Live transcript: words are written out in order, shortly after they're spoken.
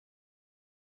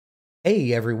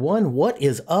Hey everyone, what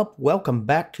is up? Welcome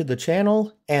back to the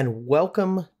channel and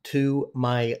welcome to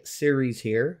my series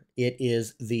here. It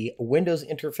is the Windows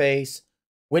Interface,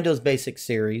 Windows Basics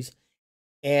series.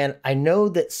 And I know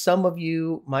that some of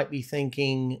you might be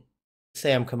thinking,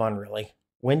 Sam, come on, really?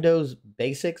 Windows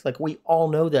Basics? Like we all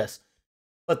know this.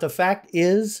 But the fact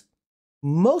is,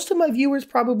 most of my viewers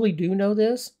probably do know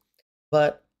this,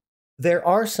 but there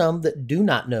are some that do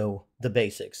not know the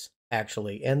basics,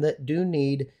 actually, and that do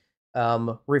need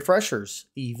refreshers,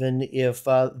 even if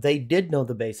they did know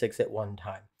the basics at one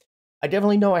time. I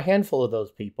definitely know a handful of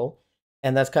those people,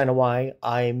 and that's kind of why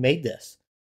I made this.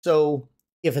 So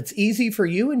if it's easy for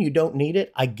you and you don't need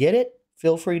it, I get it.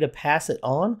 Feel free to pass it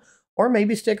on, or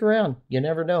maybe stick around. You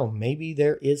never know. Maybe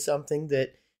there is something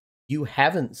that you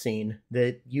haven't seen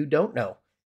that you don't know.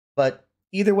 But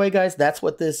either way, guys, that's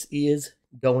what this is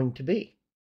going to be.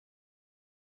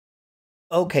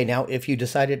 Okay, now if you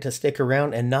decided to stick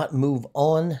around and not move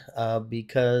on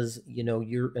because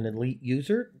you're an elite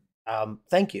user,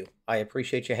 thank you. I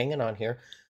appreciate you hanging on here.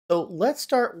 So let's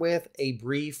start with a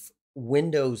brief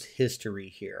Windows history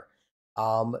here.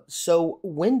 So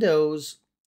Windows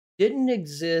didn't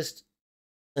exist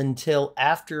until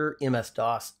after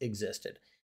MS-DOS existed.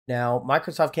 Now,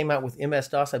 Microsoft came out with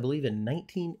MS-DOS, I believe, in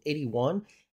 1981,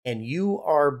 and you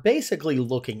are basically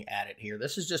looking at it here.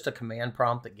 This is just a command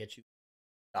prompt that gets you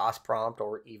DOS prompt,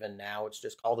 or even now it's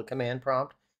just called a command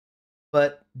prompt.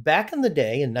 But back in the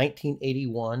day in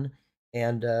 1981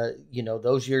 and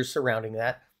those years surrounding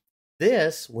that,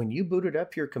 this, when you booted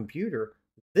up your computer,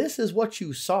 this is what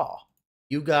you saw.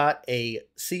 You got a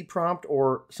C prompt,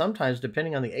 or sometimes,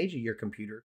 depending on the age of your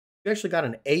computer, you actually got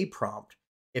an A prompt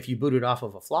if you booted off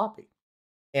of a floppy.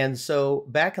 And so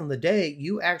back in the day,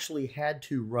 you actually had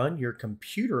to run your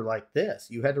computer like this.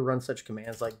 You had to run such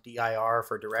commands like dir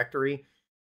for directory,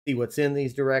 see what's in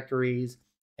these directories,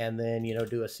 and then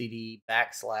do a cd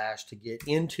backslash to get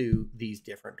into these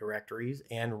different directories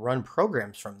and run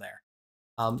programs from there.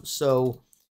 So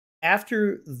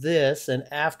after this, and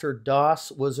after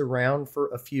DOS was around for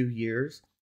a few years,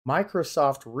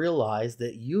 Microsoft realized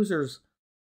that users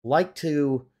like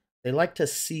to they like to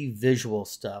see visual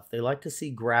stuff. They like to see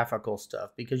graphical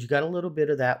stuff because you got a little bit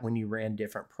of that when you ran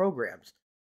different programs.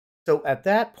 So at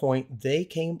that point, they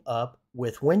came up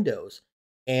with Windows,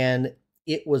 and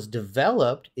it was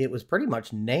developed, it was pretty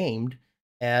much named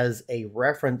as a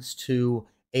reference to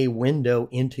a window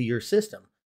into your system.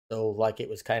 So like it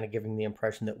was kind of giving the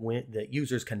impression that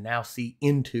users can now see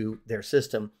into their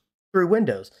system through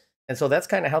Windows. And so that's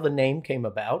kind of how the name came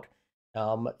about.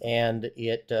 And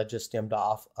it just stemmed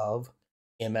off of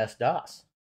MS-DOS.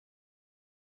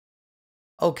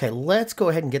 Okay, let's go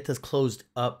ahead and get this closed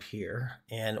up here,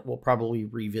 and we'll probably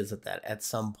revisit that at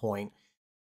some point.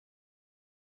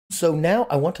 So now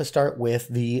I want to start with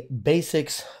the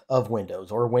basics of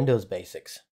Windows, or Windows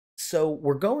basics. So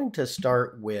we're going to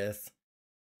start with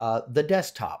the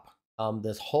desktop.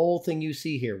 This whole thing you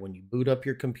see here, when you boot up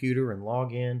your computer and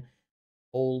log in,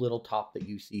 whole little top that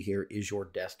you see here is your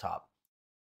desktop.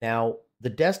 Now, the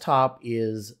desktop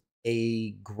is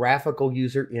a graphical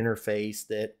user interface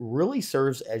that really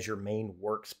serves as your main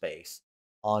workspace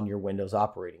on your Windows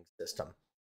operating system.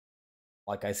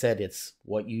 Like I said, it's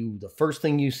the first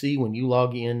thing you see when you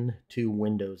log in to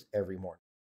Windows every morning.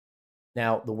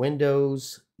 Now, the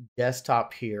Windows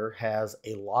desktop here has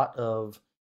a lot of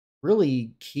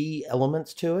really key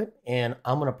elements to it, and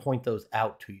I'm going to point those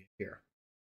out to you here.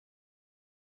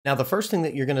 Now, the first thing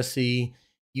that you're going to see,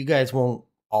 you guys won't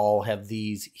all have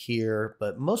these here,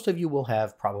 but most of you will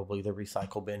have probably the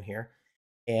recycle bin here.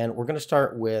 And we're going to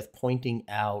start with pointing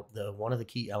out one of the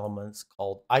key elements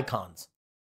called icons.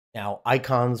 Now,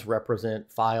 icons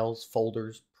represent files,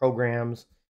 folders, programs,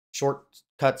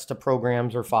 shortcuts to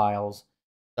programs or files,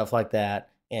 stuff like that.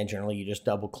 And generally, you just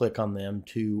double click on them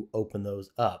to open those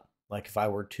up. Like if I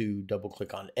were to double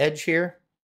click on Edge here,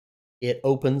 it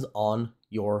opens on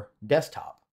your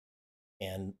desktop,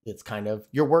 and it's kind of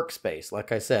your workspace.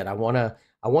 Like I said, I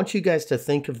want you guys to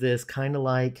think of this kind of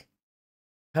like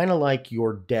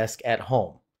your desk at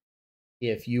home.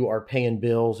 If you are paying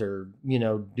bills, or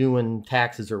doing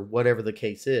taxes, or whatever the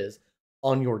case is,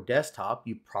 on your desktop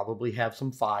you probably have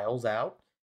some files out,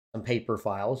 some paper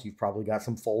files. You've probably got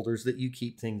some folders that you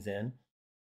keep things in.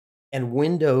 And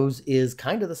Windows is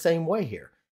kind of the same way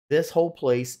here. This whole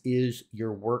place is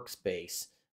your workspace,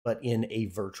 but in a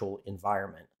virtual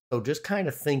environment. So just kind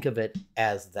of think of it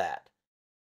as that.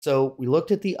 So we looked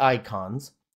at the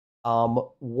icons.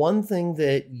 One thing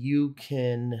that you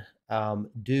can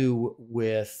do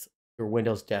with your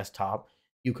Windows desktop,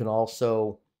 you can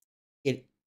also,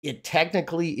 it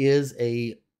technically is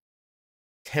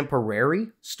temporary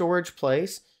storage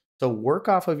place. So work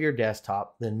off of your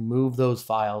desktop, then move those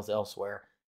files elsewhere.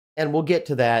 And we'll get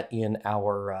to that in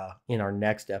our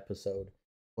next episode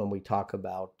when we talk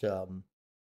about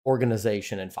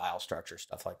organization and file structure,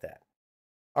 stuff like that.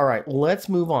 All right, let's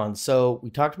move on. So we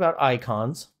talked about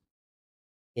icons.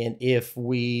 And if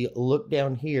we look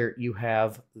down here, you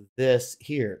have this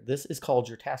here. This is called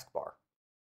your taskbar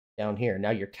down here. Now,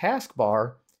 your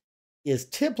taskbar is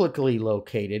typically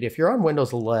located, if you're on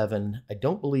Windows 11, I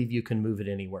don't believe you can move it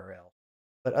anywhere else.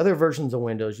 But other versions of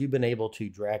Windows, you've been able to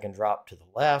drag and drop to the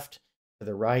left, to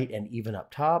the right, and even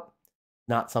up top.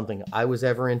 Not something I was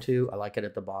ever into. I like it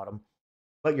at the bottom.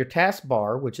 But your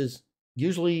taskbar, which is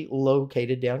usually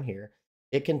located down here,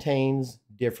 it contains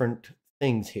different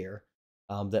things here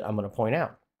that I'm going to point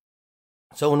out.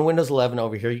 So in Windows 11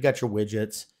 over here, you got your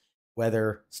widgets,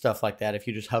 weather, stuff like that. If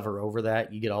you just hover over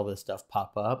that, you get all this stuff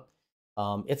pop up.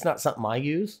 It's not something I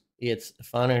use. It's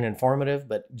fun and informative,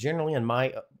 but generally in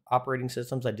my operating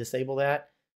systems, I disable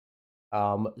that.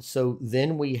 So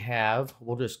then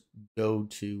we'll just go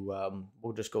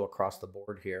across the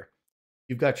board here.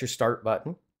 You've got your start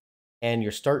button, and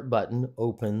your start button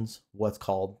opens what's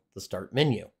called the start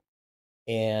menu.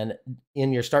 And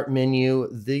in your start menu,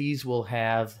 these will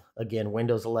have, again,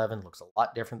 Windows 11 looks a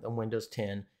lot different than Windows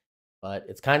 10, but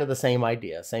it's kind of the same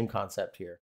idea, same concept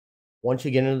here. Once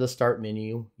you get into the start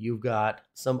menu, you've got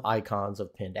some icons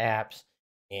of pinned apps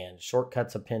and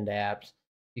shortcuts of pinned apps.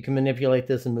 You can manipulate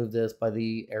this and move this by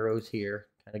the arrows here,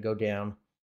 kind of go down,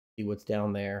 see what's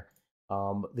down there.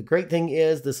 The great thing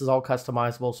is this is all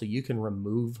customizable, so you can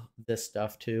remove this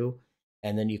stuff too,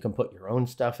 and then you can put your own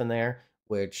stuff in there,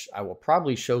 which I will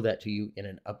probably show that to you in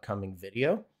an upcoming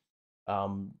video.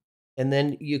 And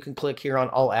then you can click here on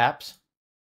all apps,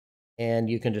 and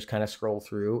you can just kind of scroll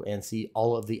through and see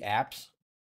all of the apps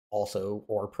also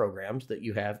or programs that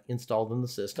you have installed in the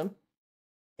system.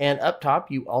 And up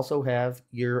top, you also have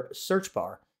your search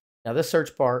bar. Now this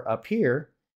search bar up here,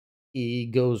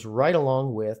 it goes right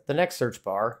along with the next search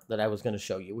bar that I was going to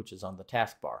show you, which is on the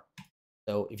taskbar.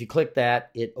 So if you click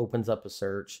that, it opens up a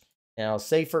search. Now,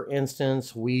 say for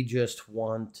instance, we just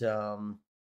want,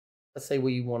 let's say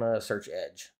we want to search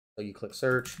Edge. So you click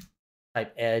search,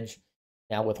 type Edge.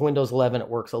 Now with Windows 11, it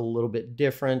works a little bit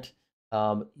different.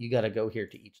 You got to go here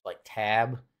to each like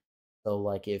tab. So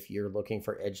like if you're looking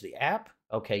for Edge the app,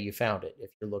 okay, you found it.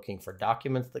 If you're looking for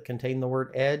documents that contain the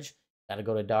word Edge, got to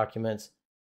go to documents.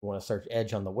 You want to search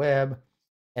Edge on the web,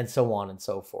 and so on and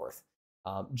so forth.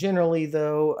 Generally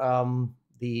though,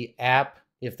 the app,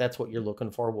 if that's what you're looking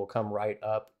for, will come right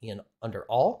up in under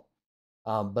all.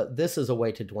 But this is a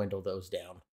way to dwindle those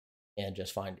down and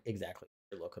just find exactly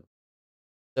what you're looking for.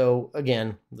 So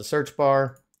again, the search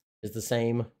bar is the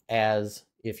same as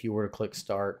if you were to click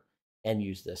start and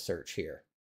use this search here.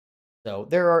 So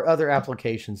there are other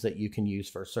applications that you can use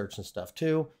for search and stuff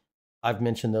too. I've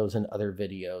mentioned those in other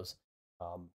videos.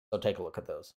 So take a look at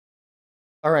those.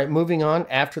 All right, moving on.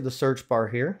 After the search bar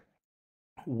here,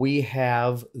 we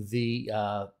have the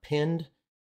pinned,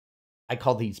 I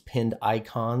call these pinned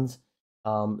icons.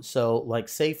 So like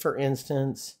say for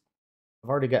instance, I've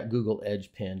already got Google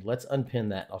Edge pinned. Let's unpin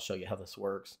that. I'll show you how this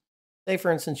works. Say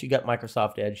for instance, you got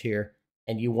Microsoft Edge here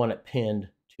and you want it pinned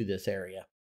to this area.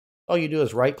 All you do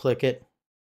is right click it.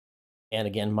 And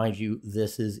again, mind you,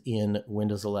 this is in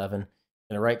Windows 11.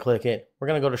 Going to right click it. We're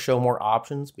going to go to show more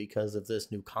options because of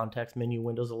this new context menu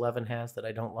Windows 11 has that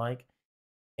I don't like.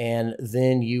 And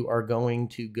then you are going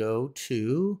to go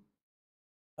to,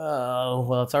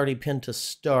 well, it's already pinned to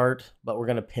start, but we're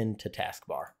going to pin to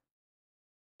taskbar.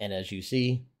 And as you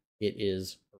see, it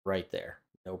is right there.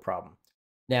 No problem.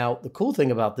 Now, the cool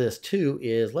thing about this too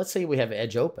is, let's say we have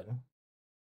Edge open,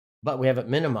 but we have it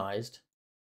minimized.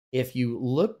 If you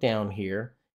look down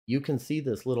here, you can see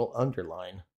this little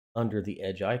underline under the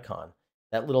Edge icon.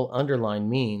 That little underline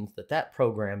means that that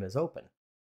program is open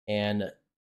and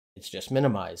it's just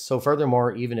minimized. So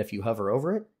furthermore, even if you hover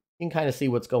over it, you can kind of see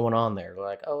what's going on there.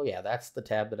 Like, oh yeah, that's the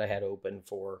tab that I had open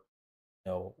for,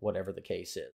 whatever the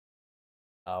case is.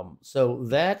 So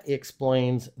that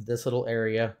explains this little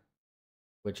area,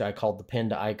 which I called the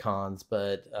pinned icons,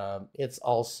 but it's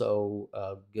also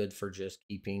good for just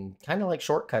keeping kind of like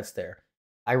shortcuts there.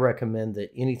 I recommend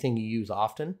that anything you use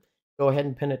often, go ahead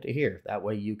and pin it to here. That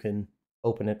way you can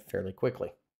open it fairly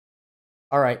quickly.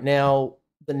 All right, now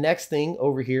the next thing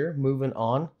over here, moving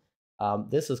on,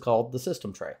 this is called the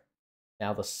system tray.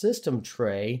 Now the system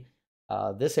tray,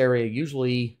 this area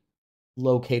usually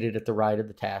located at the right of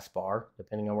the taskbar,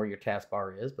 depending on where your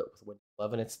taskbar is, but with Windows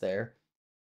 11, it's there.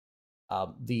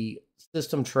 The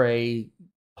system tray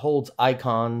holds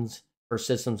icons for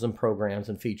systems and programs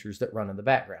and features that run in the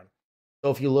background.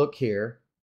 So if you look here,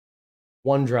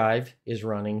 OneDrive is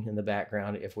running in the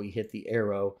background. If we hit the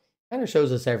arrow, kind of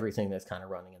shows us everything that's kind of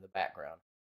running in the background.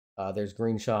 There's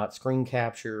GreenShot, Screen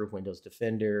Capture, Windows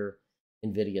Defender,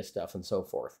 NVIDIA stuff, and so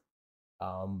forth.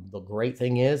 The great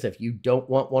thing is, if you don't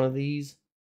want one of these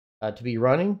to be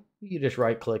running, you just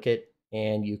right click it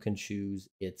and you can choose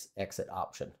its exit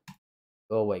option.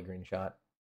 Go away, GreenShot.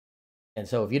 And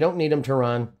so if you don't need them to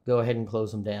run, go ahead and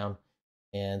close them down.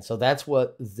 And so that's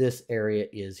what this area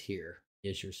is here,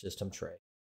 is your system tray.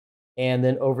 And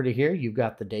then over to here, you've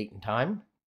got the date and time.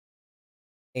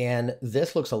 And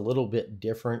this looks a little bit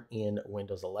different in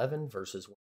Windows 11 versus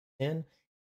Windows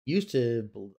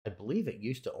 10. I believe it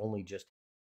used to only just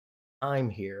time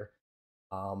here.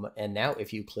 And now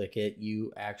if you click it,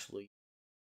 you actually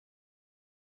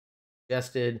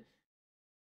suggested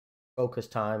focus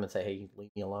time and say, hey,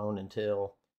 leave me alone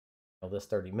until this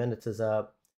 30 minutes is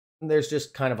up. And there's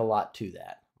just kind of a lot to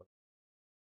that.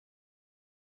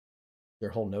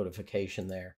 Your whole notification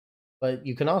there. But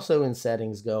you can also in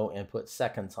settings go and put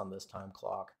seconds on this time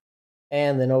clock.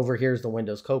 And then over here's the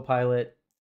Windows Copilot.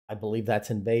 I believe that's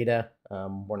in beta.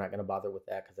 We're not going to bother with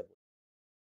that because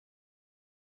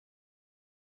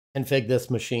I config this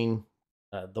machine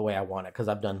the way I want it because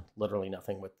I've done literally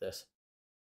nothing with this.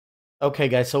 Okay,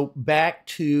 guys, so back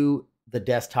to the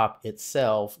desktop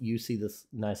itself. You see this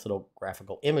nice little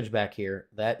graphical image back here.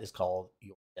 That is called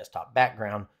your desktop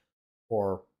background,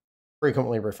 or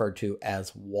frequently referred to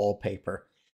as wallpaper.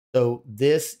 So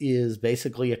this is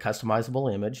basically a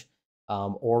customizable image,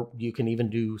 or you can even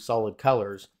do solid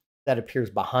colors that appears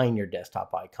behind your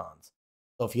desktop icons.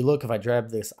 So if you look, if I drag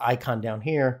this icon down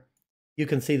here, you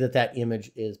can see that that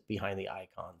image is behind the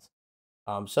icons.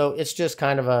 So it's just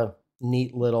kind of a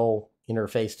neat little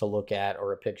interface to look at,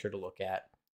 or a picture to look at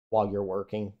while you're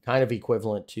working, kind of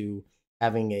equivalent to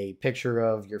having a picture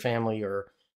of your family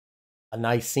or a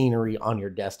nice scenery on your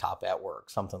desktop at work,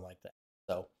 something like that.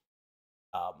 So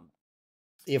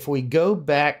if we go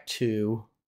back to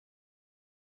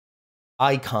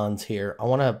icons here, I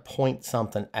want to point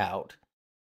something out.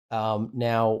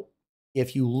 Now,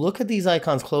 if you look at these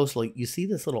icons closely, you see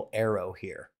this little arrow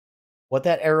here. What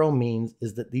that arrow means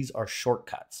is that these are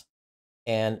shortcuts.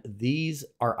 And these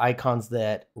are icons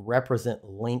that represent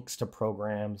links to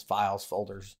programs, files,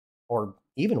 folders, or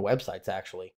even websites,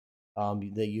 actually.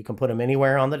 That you can put them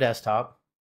anywhere on the desktop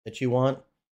that you want.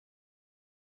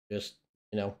 Just,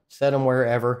 set them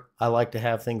wherever. I like to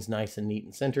have things nice and neat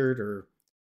and centered, or,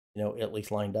 at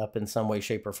least lined up in some way,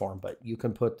 shape, or form. But you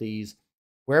can put these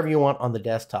wherever you want on the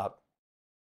desktop.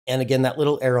 And again, that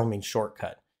little arrow means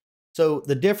shortcut. So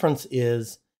the difference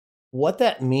is, what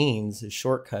that means is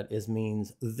shortcut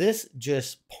means this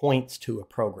just points to a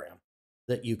program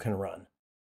that you can run.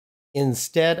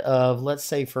 Instead of, let's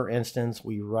say, for instance,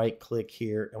 we right click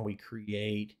here and we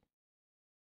create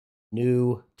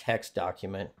new text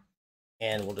document,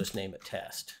 and we'll just name it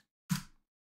test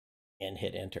and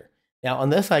hit enter. Now on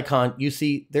this icon, you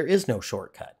see there is no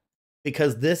shortcut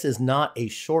because this is not a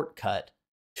shortcut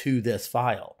to this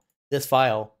file. This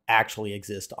file actually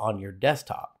exists on your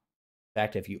desktop. In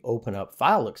fact, if you open up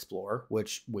File Explorer,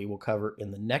 which we will cover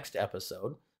in the next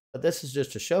episode, but this is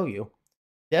just to show you,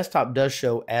 desktop does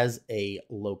show as a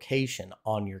location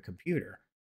on your computer.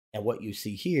 And what you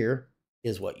see here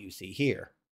is what you see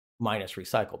here, minus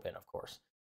recycle bin, of course.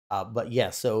 But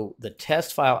yeah, so the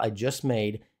test file I just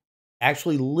made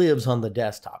actually lives on the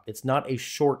desktop. It's not a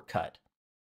shortcut.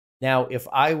 Now, if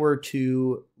I were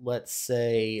to, let's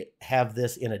say, have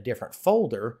this in a different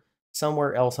folder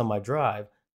somewhere else on my drive,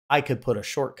 I could put a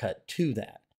shortcut to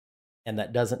that. And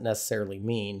that doesn't necessarily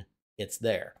mean it's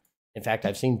there. In fact,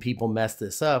 I've seen people mess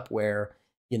this up where,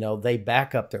 they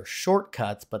back up their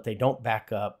shortcuts, but they don't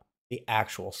back up the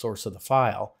actual source of the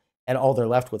file. And all they're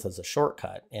left with is a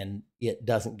shortcut, and it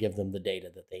doesn't give them the data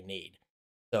that they need.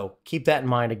 So keep that in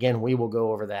mind. Again, we will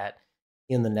go over that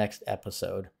in the next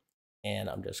episode. And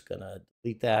I'm just going to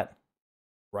delete that,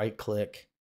 right click,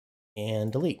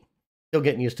 and delete. Still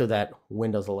getting used to that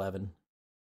Windows 11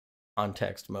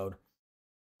 context mode.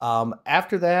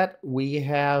 After that, we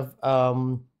have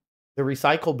the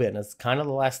recycle bin. It's kind of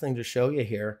the last thing to show you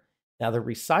here. Now, the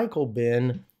recycle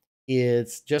bin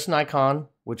is just an icon,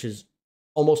 which is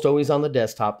almost always on the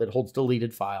desktop, that holds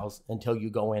deleted files until you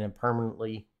go in and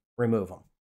permanently remove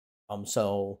them.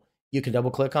 So you can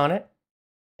double click on it.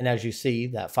 And as you see,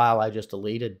 that file I just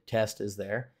deleted, test, is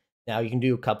there. Now you can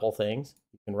do a couple things.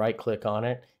 You can right click on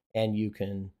it and you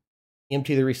can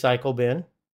empty the recycle bin,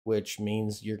 which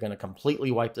means you're going to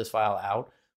completely wipe this file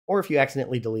out. Or if you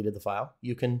accidentally deleted the file,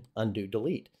 you can undo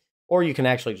delete. Or you can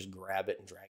actually just grab it and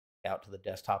drag it out to the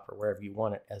desktop or wherever you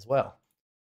want it as well.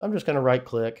 I'm just going to right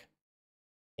click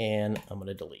and I'm going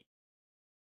to delete.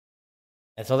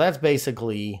 And so that's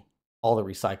basically all the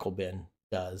recycle bin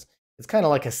does. It's kind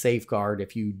of like a safeguard.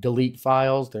 If you delete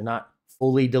files, they're not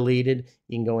fully deleted.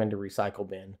 You can go into recycle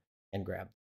bin and grab.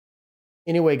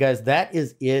 Anyway, guys, that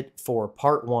is it for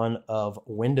part 1 of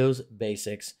Windows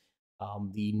Basics.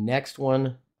 The next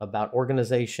one about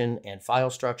organization and file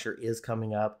structure is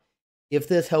coming up. If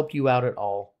this helped you out at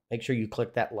all, make sure you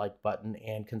click that like button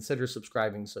and consider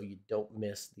subscribing so you don't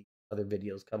miss the other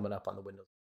videos coming up on the Windows.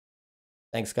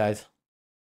 Thanks, guys.